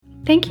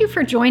Thank you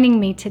for joining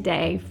me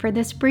today for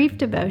this brief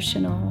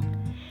devotional.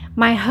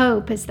 My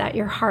hope is that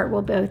your heart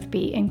will both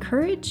be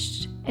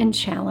encouraged and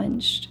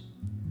challenged.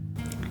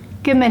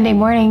 Good Monday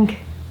morning.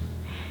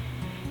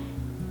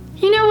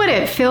 You know what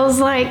it feels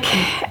like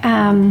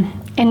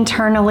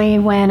internally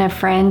when a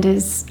friend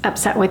is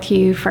upset with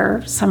you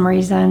for some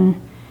reason,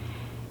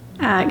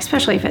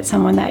 especially if it's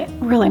someone that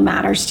really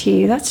matters to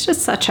you. That's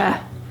just such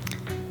a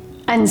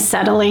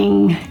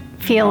unsettling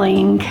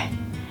feeling.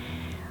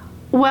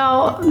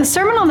 Well, the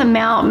Sermon on the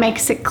Mount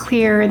makes it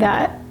clear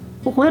that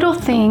little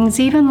things,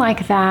 even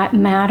like that,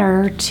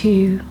 matter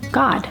to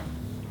God.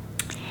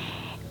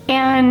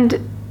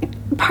 And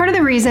part of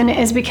the reason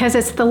is because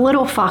it's the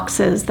little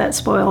foxes that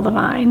spoil the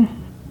vine.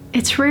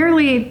 It's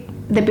rarely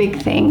the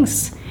big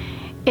things.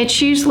 It's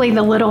usually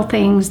the little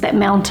things that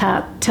mount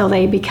up till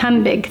they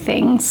become big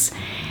things.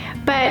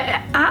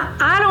 But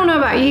I don't know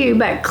about you,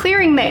 but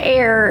clearing the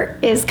air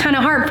is kind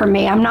of hard for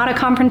me. I'm not a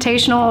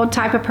confrontational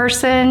type of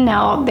person.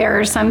 Now, there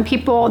are some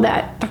people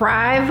that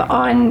thrive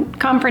on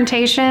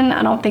confrontation.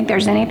 I don't think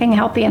there's anything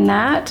healthy in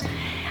that.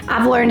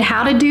 I've learned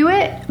how to do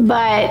it,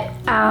 but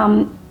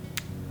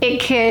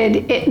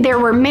there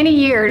were many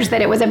years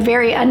that it was a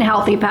very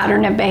unhealthy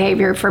pattern of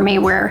behavior for me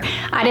where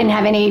I didn't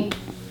have any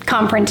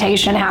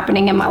confrontation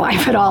happening in my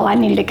life at all. I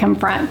needed to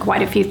confront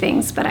quite a few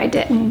things, but I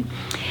didn't.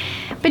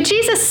 But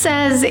Jesus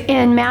says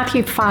in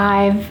Matthew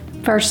 5,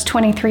 verse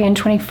 23 and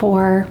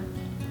 24,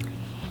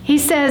 he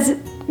says,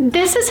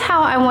 "This is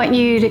how I want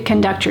you to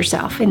conduct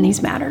yourself in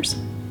these matters.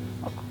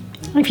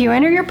 If you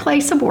enter your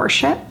place of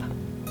worship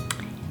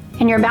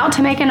and you're about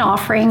to make an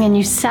offering and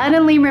you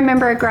suddenly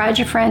remember a grudge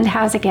a friend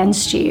has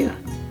against you,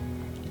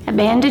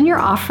 abandon your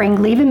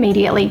offering, leave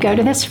immediately, go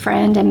to this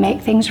friend and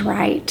make things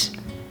right.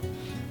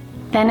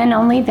 Then and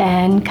only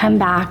then come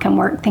back and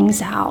work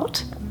things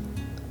out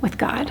with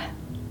God."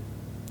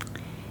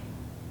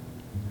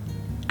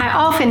 I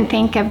often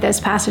think of this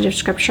passage of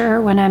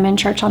scripture when I'm in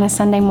church on a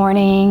Sunday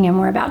morning and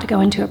we're about to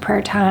go into a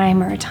prayer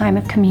time or a time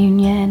of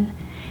communion.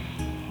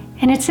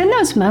 And it's in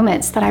those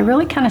moments that I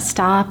really kind of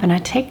stop and I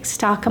take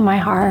stock of my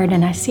heart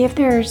and I see if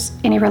there's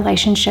any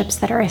relationships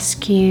that are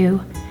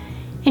askew.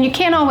 And you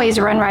can't always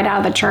run right out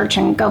of the church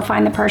and go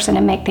find the person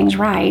and make things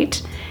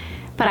right,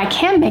 but I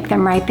can make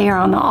them right there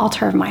on the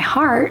altar of my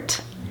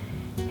heart.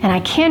 And I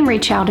can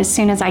reach out as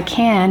soon as I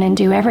can and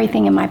do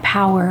everything in my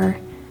power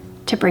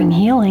to bring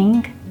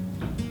healing.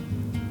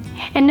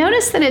 And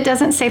notice that it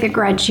doesn't say the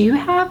grudge you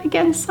have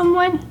against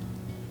someone.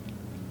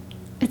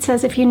 It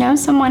says if you know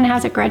someone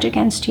has a grudge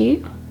against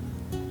you.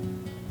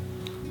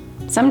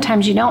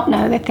 Sometimes you don't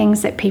know the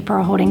things that people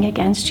are holding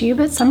against you,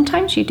 but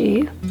sometimes you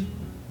do.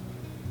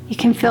 You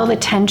can feel the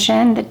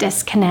tension, the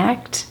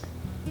disconnect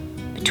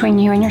between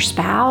you and your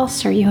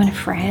spouse, or you and a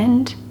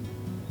friend,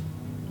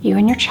 you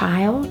and your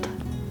child.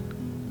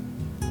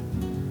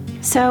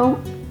 So,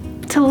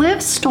 to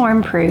live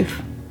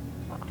storm-proof,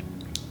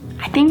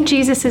 I think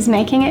Jesus is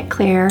making it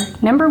clear,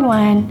 number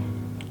one,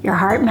 your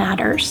heart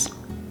matters.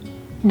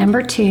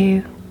 Number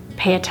two,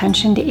 pay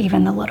attention to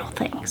even the little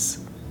things.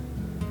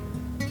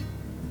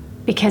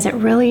 Because it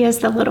really is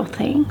the little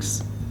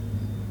things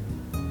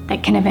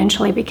that can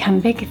eventually become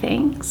big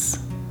things.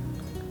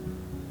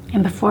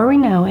 And before we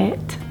know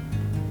it,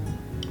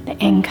 the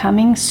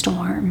incoming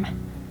storm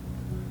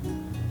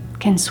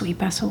can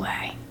sweep us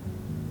away.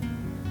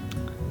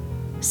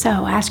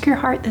 So ask your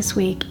heart this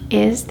week,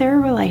 is there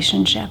a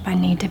relationship I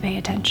need to pay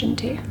attention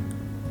to?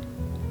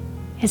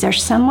 Is there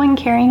someone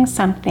carrying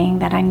something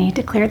that I need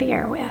to clear the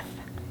air with?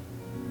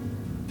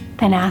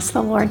 Then ask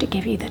the Lord to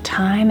give you the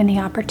time and the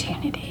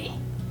opportunity.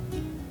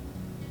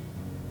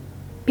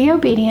 Be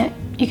obedient.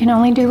 You can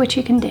only do what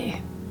you can do.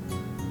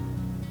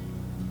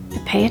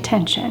 But pay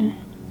attention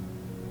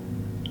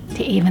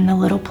to even the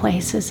little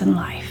places in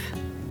life.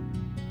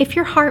 If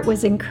your heart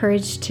was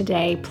encouraged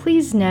today,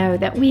 please know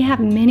that we have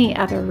many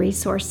other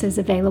resources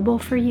available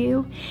for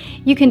you.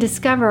 You can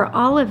discover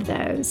all of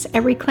those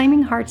at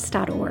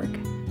reclaiminghearts.org.